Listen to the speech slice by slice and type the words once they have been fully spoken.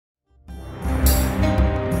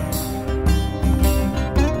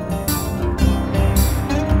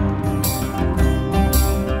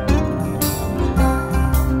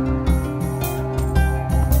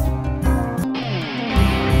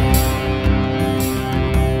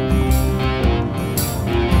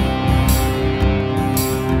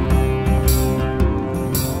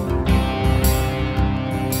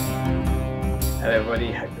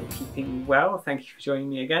well. Thank you for joining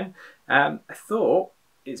me again. I thought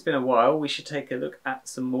it's been a while. We should take a look at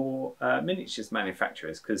some more miniatures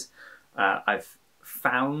manufacturers because I've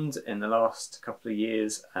found in the last couple of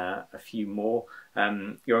years a few more.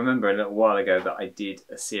 You'll remember a little while ago that I did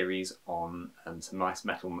a series on some nice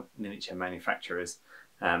metal miniature manufacturers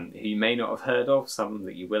who you may not have heard of, some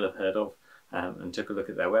that you will have heard of, and took a look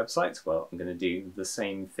at their websites. Well, I'm going to do the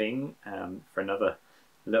same thing for another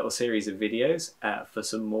little series of videos for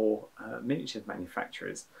some more miniature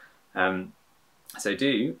manufacturers. So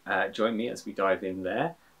do join me as we dive in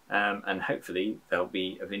there, and hopefully they'll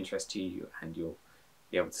be of interest to you and you'll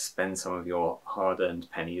be able to spend some of your hard-earned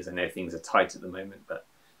pennies. I know things are tight at the moment, but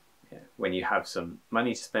when you have some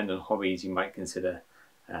money to spend on hobbies, you might consider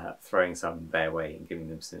throwing some their way and giving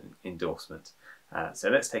them some endorsement. So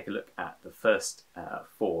let's take a look at the first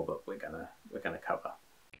four that we're gonna cover.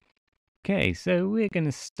 Okay, so we're going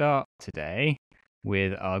to start today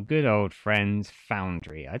with our good old friends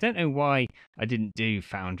Foundry. I don't know why I didn't do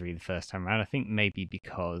Foundry the first time around. I think maybe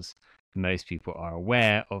because most people are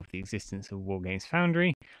aware of the existence of Wargames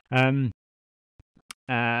Foundry.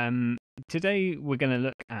 Today we're going to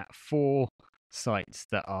look at 4 sites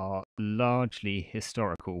that are largely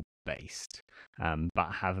historical based,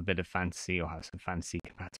 but have a bit of fantasy or have some fantasy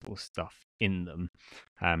compatible stuff in them.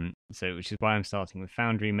 So which is why I'm starting with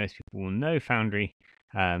Foundry. Most people will know Foundry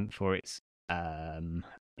for its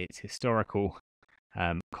historical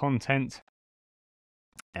content.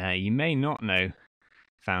 You may not know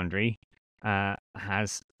Foundry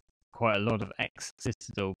has quite a lot of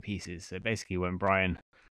ex-Citadel pieces. So basically when Brian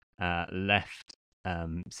left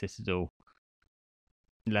Citadel,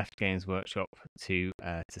 left Games Workshop to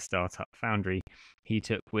start up Foundry, he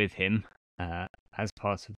took with him as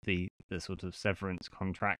part of the sort of severance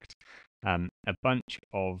contract a bunch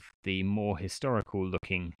of the more historical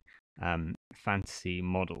looking fantasy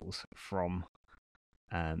models from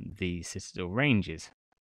the Citadel ranges,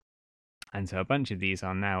 and so a bunch of these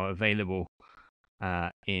are now available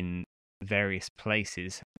in various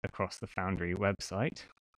places across the Foundry website,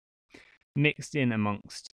 mixed in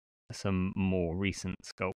amongst some more recent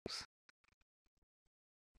sculpts.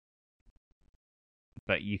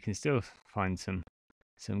 But you can still find some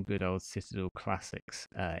good old Citadel classics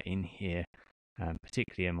in here,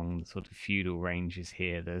 particularly among the sort of feudal ranges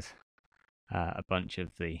here. There's a bunch of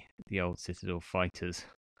the old Citadel fighters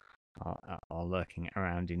are lurking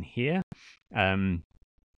around in here. And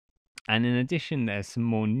in addition, there's some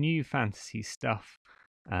more new fantasy stuff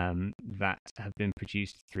that have been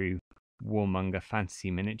produced through Warmonger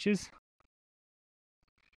Fantasy Miniatures.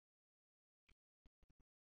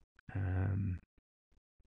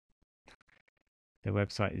 The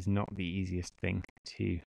website is not the easiest thing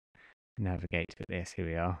to navigate, but yes, here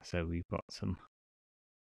we are. So we've got some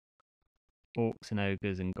orcs and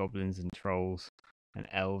ogres and goblins and trolls and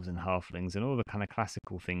elves and halflings and all the kind of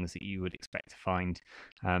classical things that you would expect to find.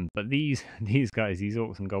 But these guys, these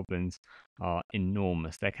orcs and goblins, are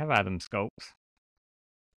enormous. They're Kev Adams sculpts,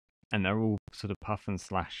 and they're all sort of puff and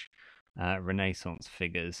slash Renaissance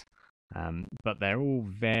figures, but they're all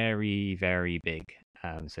very, very big.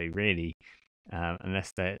 So really,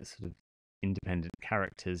 unless they're sort of independent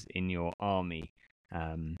characters in your army,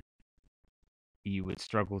 you would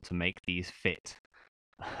struggle to make these fit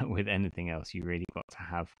with anything else. You really got to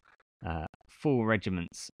have full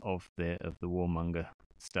regiments of the Warmonger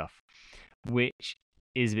stuff, which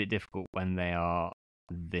is a bit difficult when they are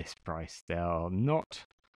this price. They are not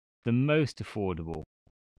the most affordable,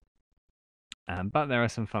 but there are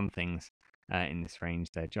some fun things in this range.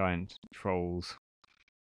 They're giant trolls,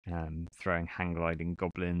 throwing hang gliding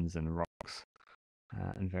goblins and rocks,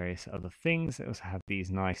 and various other things. They also have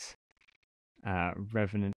these nice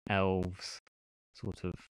revenant elves, sort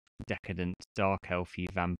of decadent dark elfy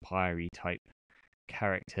vampire type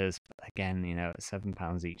characters. But again, at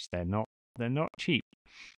 £7 each, they're not cheap.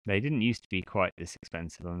 They didn't used to be quite this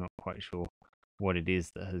expensive. I'm not quite sure what it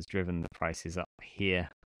is that has driven the prices up here,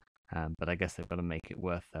 but I guess they've got to make it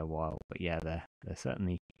worth their while. But yeah, they're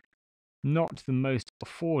certainly not the most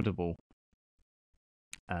affordable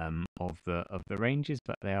of the ranges,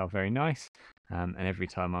 but they are very nice. And every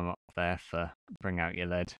time I'm up there for Bring Out Your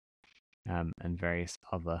Lead and various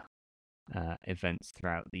other events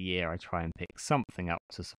throughout the year, I try and pick something up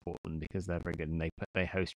to support them because they're very good, and they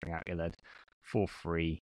host Bring Out Your Lead for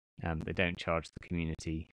free. They don't charge the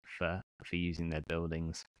community for using their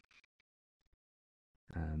buildings.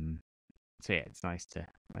 So yeah, it's nice to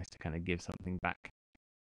kind of give something back.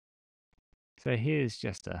 So here's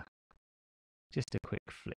just a quick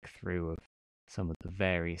flick through of some of the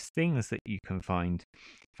various things that you can find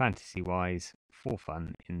fantasy-wise for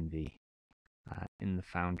fun in the in the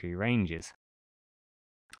Foundry ranges.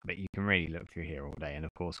 But you can really look through here all day, and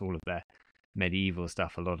of course all of their medieval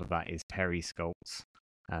stuff, a lot of that is Perry sculpts,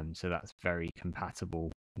 so that's very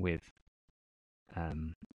compatible with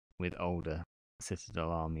older Citadel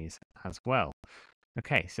armies as well.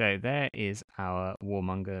 Okay, so there is our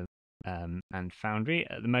Warmonger and Foundry.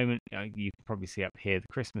 At the moment, you can probably see up here the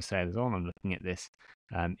Christmas sale is on. I'm looking at this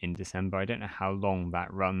in December. I don't know how long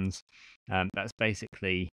that runs. That's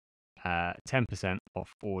basically 10%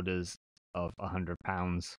 off orders of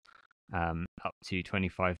 £100, up to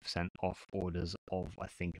 25% off orders of, I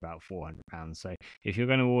think, about £400. So if you're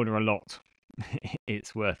going to order a lot,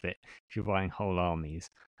 it's worth it if you're buying whole armies,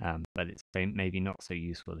 but it's maybe not so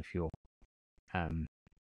useful if you're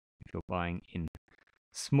buying in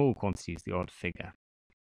small quantities, the odd figure.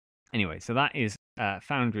 Anyway, so that is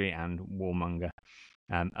Foundry and Warmonger.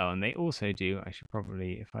 And they also do, I should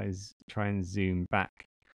probably, if I try and zoom back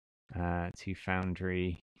to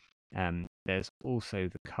Foundry, there's also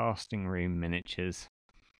the casting room miniatures.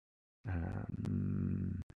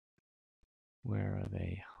 Where are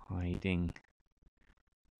they hiding?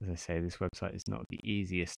 As I say, this website is not the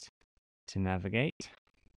easiest to navigate.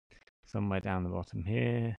 Somewhere down the bottom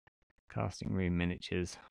here, casting room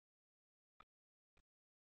miniatures.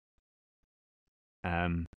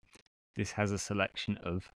 This has a selection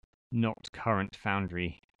of not current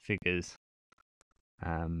Foundry figures.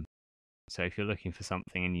 So if you're looking for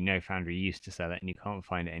something and you know Foundry used to sell it and you can't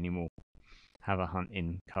find it anymore, have a hunt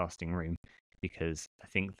in casting room, because I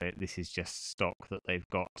think that this is just stock that they've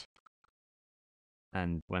got.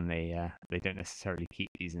 And when they don't necessarily keep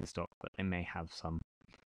these in stock, but they may have some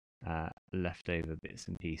leftover bits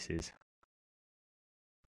and pieces.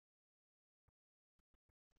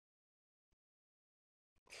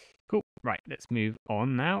 Cool. Right, let's move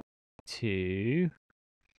on now to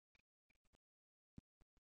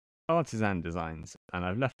Artisan Designs, and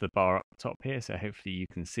I've left the bar up top here, so hopefully you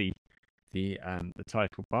can see the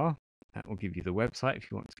title bar. That will give you the website if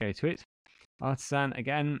you want to go to it. Artisan,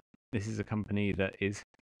 again, this is a company that is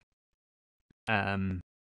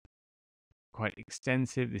quite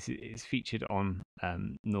extensive. This is featured on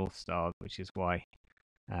North Star, which is why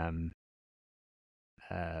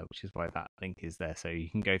that link is there. So you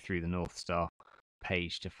can go through the North Star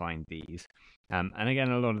page to find these. And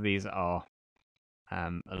again, a lot of these are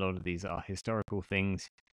historical things.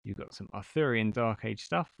 You've got some Arthurian Dark Age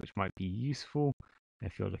stuff, which might be useful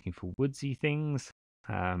if you're looking for woodsy things.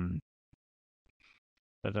 But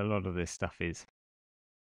a lot of this stuff is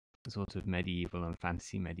sort of medieval and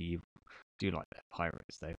fantasy medieval. I do like their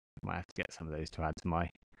pirates though. Might have to get some of those to add to my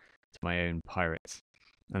own pirates.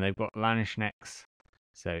 And they've got Landsknechts.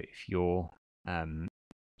 So if your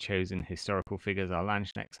chosen historical figures are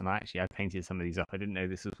Landsknechts, and I painted some of these up. I didn't know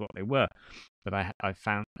this is what they were, but I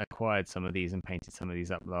acquired some of these and painted some of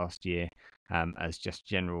these up last year as just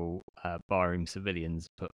general barroom civilians,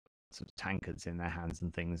 put sort of tankards in their hands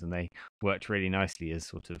and things, and they worked really nicely as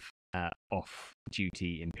sort of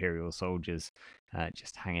off-duty Imperial soldiers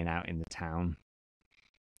just hanging out in the town.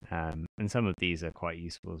 And some of these are quite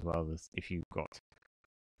useful as well, as if you've got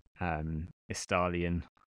Estalian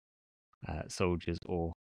soldiers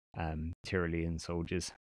or Tyrolean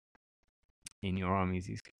soldiers in your armies.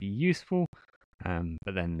 These could be useful,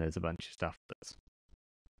 but then there's a bunch of stuff that's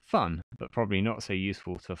fun, but probably not so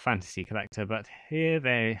useful to a fantasy collector. But here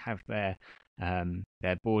they have their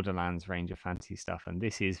Borderlands range of fantasy stuff, and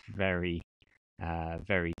this is very,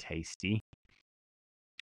 very tasty.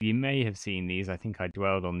 You may have seen these. I think I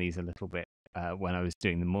dwelled on these a little bit when I was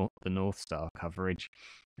doing the North Star coverage.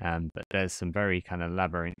 But there's some very kind of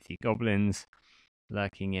labyrinthy goblins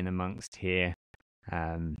lurking in amongst here.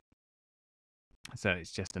 So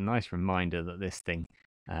it's just a nice reminder that this thing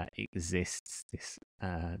exists. This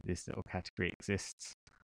little category exists.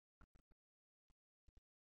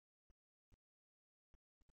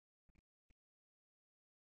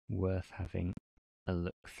 Worth having a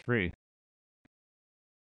look through.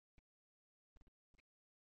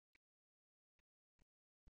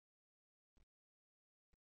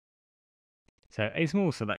 So a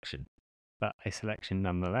small selection, but a selection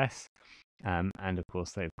nonetheless. And of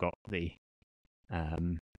course they've got the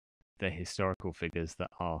historical figures that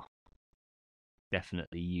are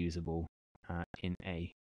definitely usable in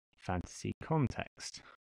a fantasy context.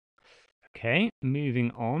 Okay,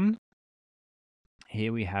 moving on.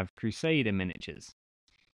 Here we have Crusader miniatures.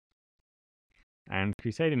 And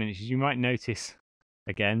Crusader miniatures, you might notice,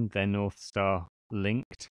 again, they're North Star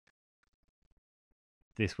linked.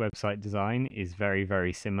 This website design is very,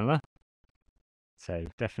 very similar. So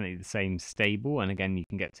definitely the same stable. And again, you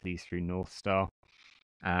can get to these through North Star.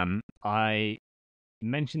 I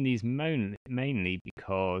mention these mainly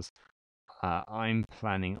because I'm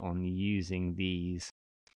planning on using these,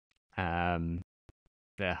 the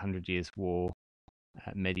 100 Years' War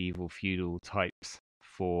medieval feudal types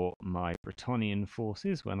for my Bretonnian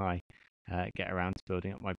forces when I get around to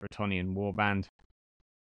building up my Bretonnian warband.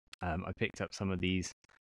 I picked up some of these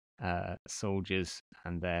soldiers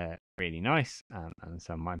and they're really nice, and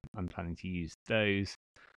so I'm planning to use those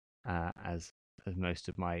as most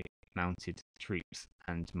of my mounted troops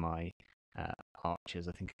and my archers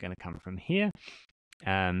I think are going to come from here.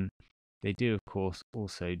 They do of course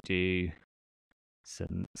also do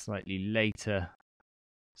some slightly later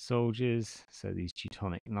soldiers, so these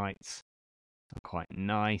Teutonic Knights are quite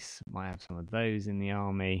nice. Might have some of those in the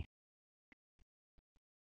army.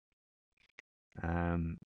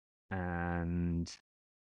 And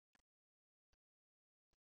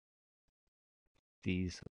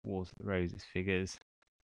these Wars of the Roses figures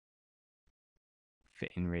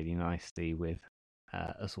fit in really nicely with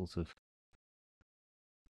a sort of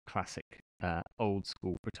classic old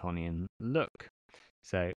school Bretonnian look.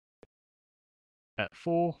 So at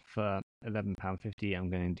 4 for £11.50, I'm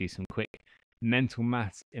going to do some quick mental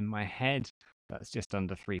maths in my head. That's just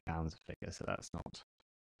under £3 a figure, so that's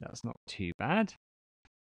not too bad.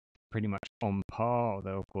 Pretty much on par,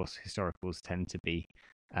 although of course historicals tend to be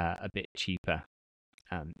a bit cheaper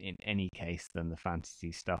in any case than the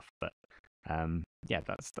fantasy stuff. But yeah,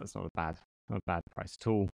 that's not a bad price at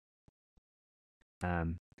all.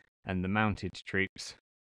 And the mounted troops,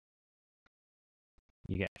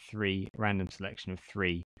 you get 3 random selection of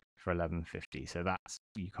 3 for £11.50. So that's,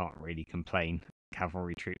 you can't really complain.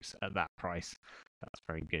 Cavalry troops at that price, that's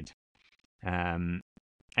very good. And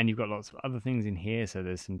you've got lots of other things in here. So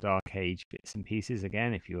there's some Dark Age bits and pieces.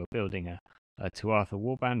 Again, if you were building a Tuatha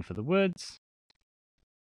warband for the woods,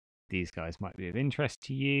 these guys might be of interest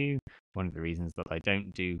to you. One of the reasons that I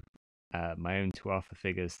don't do my own Tuatha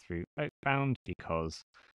figures through Oakbound, because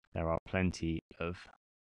there are plenty of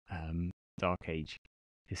Dark Age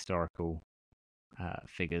historical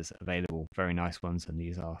figures available, very nice ones, and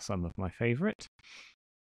these are some of my favourite.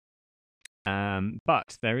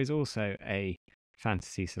 But there is also a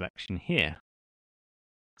fantasy selection here.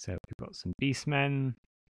 So we've got some Beastmen.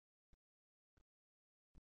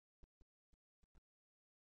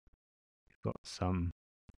 We've got some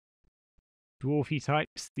dwarfy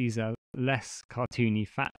types. These are less cartoony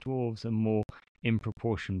fat dwarves and more in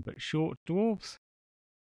proportion but short dwarves,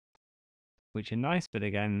 which are nice, but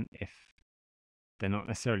again, if they're not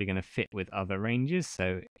necessarily going to fit with other ranges,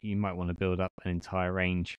 so you might want to build up an entire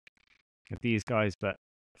range of these guys, but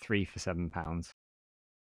 3 for £7.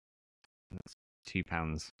 That's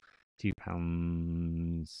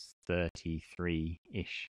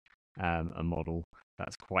 £2.33-ish a model.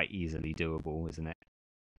 That's quite easily doable, isn't it?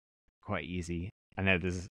 Quite easy. I know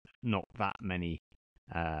there's not that many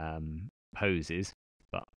poses,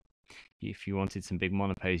 but if you wanted some big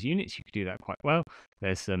monopose units, you could do that quite well.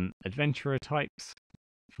 There's some adventurer types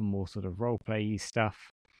for more sort of roleplay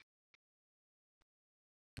stuff.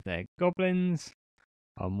 Their goblins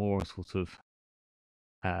are more sort of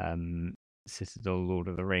Citadel Lord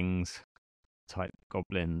of the Rings type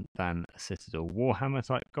goblin than a Citadel Warhammer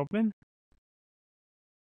type goblin.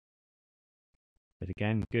 But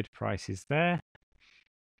again, good prices there.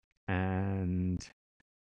 And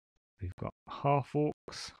we've got half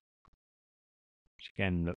orcs, which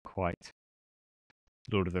again look quite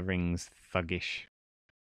Lord of the Rings thuggish.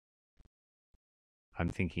 I'm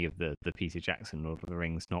thinking of the Peter Jackson Lord of the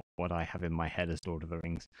Rings, not what I have in my head as Lord of the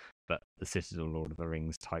Rings, but the Citadel Lord of the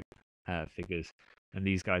Rings type figures. And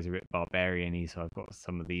these guys are a bit barbarian-y, so I've got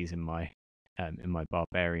some of these in my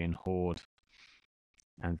barbarian horde.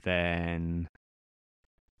 And then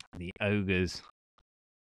the ogres,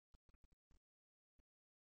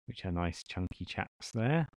 which are nice chunky chaps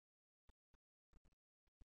there.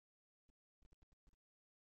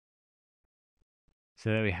 So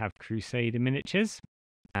there we have Crusader miniatures.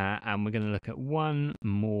 And we're going to look at one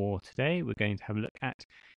more today. We're going to have a look at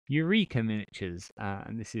Eureka Miniatures.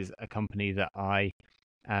 And this is a company that I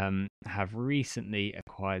have recently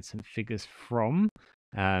acquired some figures from.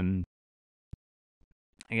 Again,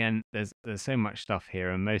 there's so much stuff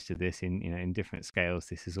here, and most of this in different scales.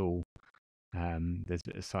 This is all there's a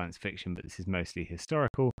bit of science fiction, but this is mostly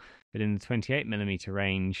historical. But in the 28mm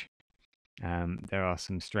range, there are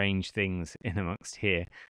some strange things in amongst here.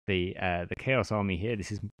 The Chaos Army here,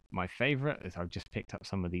 this is my favourite, as I've just picked up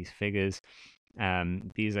some of these figures.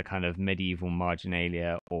 These are kind of medieval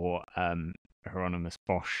marginalia or Hieronymus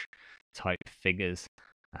Bosch type figures.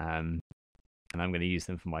 and I'm going to use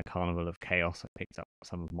them for my Carnival of Chaos. I picked up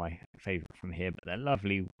some of my favourite from here, but they're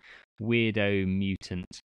lovely weirdo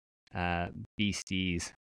mutant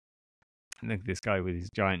beasties. And look at this guy with his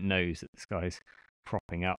giant nose that this guy's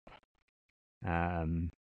propping up.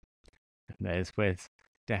 And there's where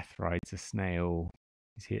Death Rides a Snail.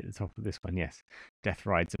 Is he at the top of this one? Yes. Death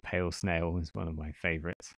Rides a Pale Snail is one of my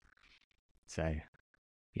favourites. So,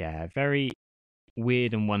 yeah, very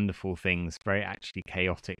weird and wonderful things. Very actually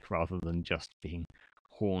chaotic rather than just being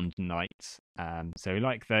horned knights. So,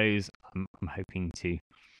 like those, I'm hoping to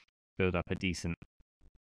build up a decent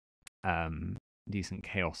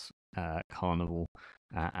chaos carnival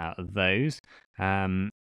out of those.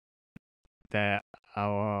 There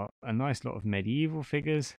are a nice lot of medieval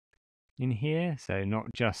figures in here, so not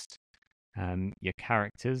just your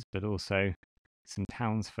characters, but also some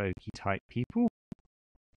townsfolky type people.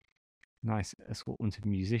 Nice assortment of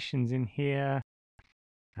musicians in here,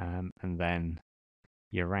 and then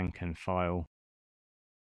your rank and file.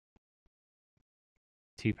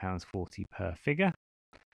 £2.40 per figure.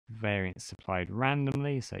 Variants supplied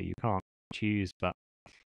randomly, so you can't choose, but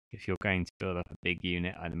if you're going to build up a big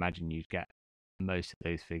unit, I'd imagine you'd get most of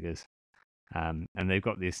those figures. And they've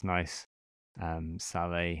got this nice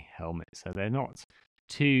Saleh helmet, so they're not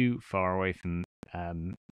too far away from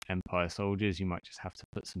Empire soldiers. You might just have to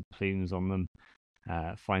put some plumes on them.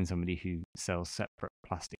 Find somebody who sells separate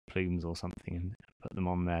plastic plumes or something and put them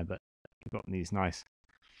on there. But you've got these nice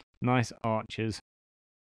archers,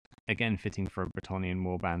 again fitting for a Bretonnian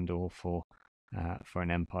warband or for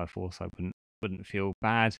an Empire force. I wouldn't feel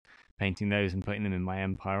bad painting those and putting them in my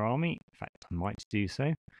Empire army. In fact, I might do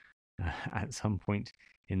so at some point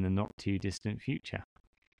in the not too distant future.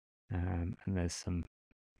 And there's some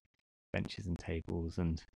benches and tables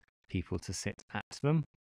and people to sit at them,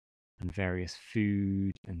 and various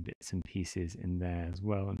food and bits and pieces in there as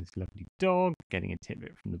well. And this lovely dog getting a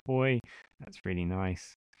tidbit from the boy. That's really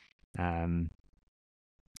nice.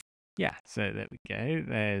 Yeah, so there we go.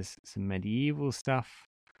 There's some medieval stuff.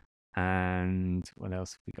 And what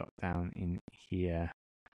else have we got down in here?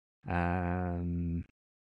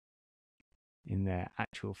 In their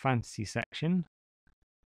actual fantasy section,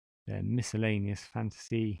 their miscellaneous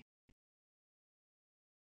fantasy.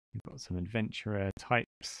 We've got some adventurer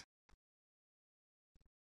types,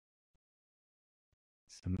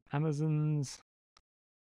 some Amazons,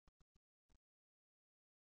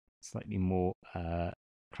 slightly more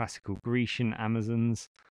classical Grecian Amazons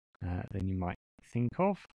than you might think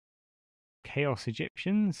of. Chaos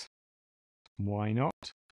Egyptians, why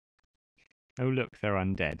not? Oh look, they're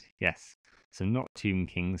undead, yes. So not Tomb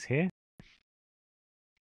Kings here.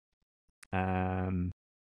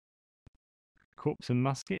 Corpse and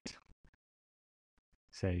Musket.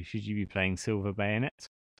 So should you be playing Silver Bayonet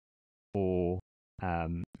or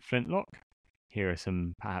Flintlock, here are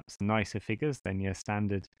some perhaps nicer figures than your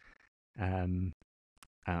standard. When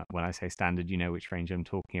I say standard, you know which range I'm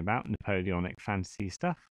talking about. Napoleonic fantasy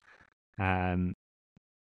stuff.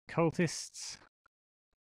 Cultists.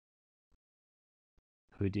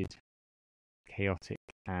 Hooded, chaotic,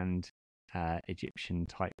 and Egyptian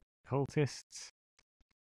type cultists.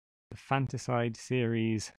 The Fanticide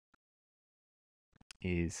series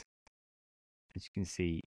is, as you can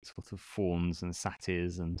see, sort of fauns and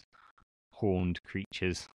satyrs and horned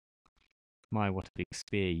creatures. My, what a big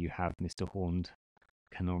spear you have, Mr. Horned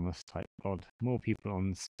Canonicus type god. More people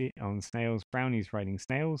on snails. Brownies riding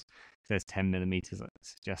snails. If there's 10mm, that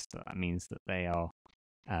suggests that means that they are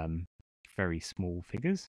very small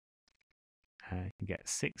figures. You can get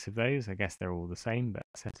 6 of those. I guess they're all the same, but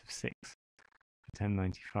a set of 6 for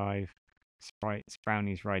 £10.95. Sprites,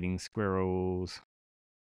 brownies riding squirrels,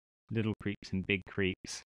 little creeps and big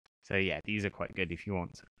creeps. So yeah, these are quite good if you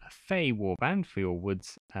want a Fey warband for your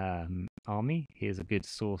woods army. Here's a good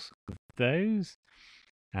source of those.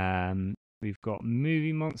 We've got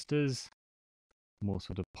movie monsters, more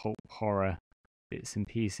sort of pulp horror bits and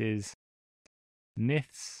pieces.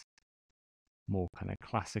 Myths, more kind of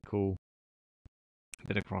classical. A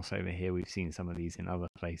bit of crossover here. We've seen some of these in other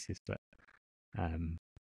places, but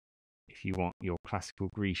if you want your classical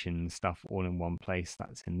Grecian stuff all in one place,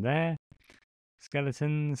 that's in there.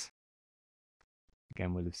 Skeletons.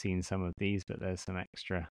 Again, we'll have seen some of these, but there's some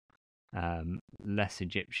extra less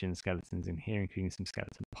Egyptian skeletons in here, including some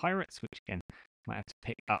skeleton pirates, which again, might have to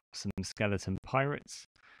pick up some skeleton pirates.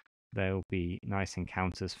 They'll be nice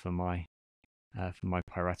encounters for my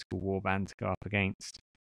piratical warband to go up against.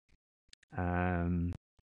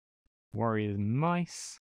 Warriors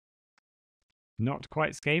mice. Not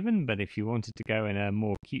quite Skaven, but if you wanted to go in a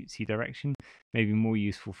more cutesy direction, maybe more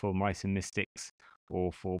useful for mice and mystics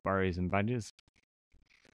or for burrows and badgers.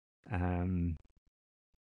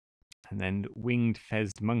 And then winged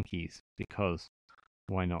fezzed monkeys, because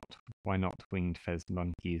why not? Why not winged fezzed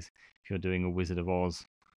monkeys if you're doing a Wizard of Oz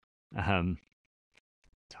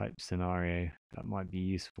type scenario? That might be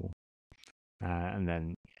useful. And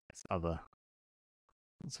then yes,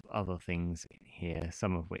 lots of other things in here,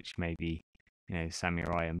 some of which may be,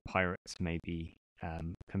 samurai and pirates may be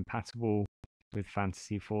compatible with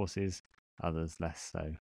fantasy forces, others less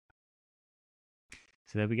so.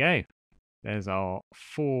 So there we go. There's our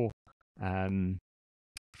four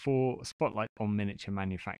spotlight on miniature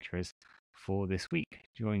manufacturers for this week.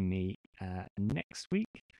 Join me next week.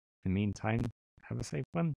 In the meantime, have a safe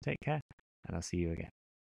one, take care, and I'll see you again.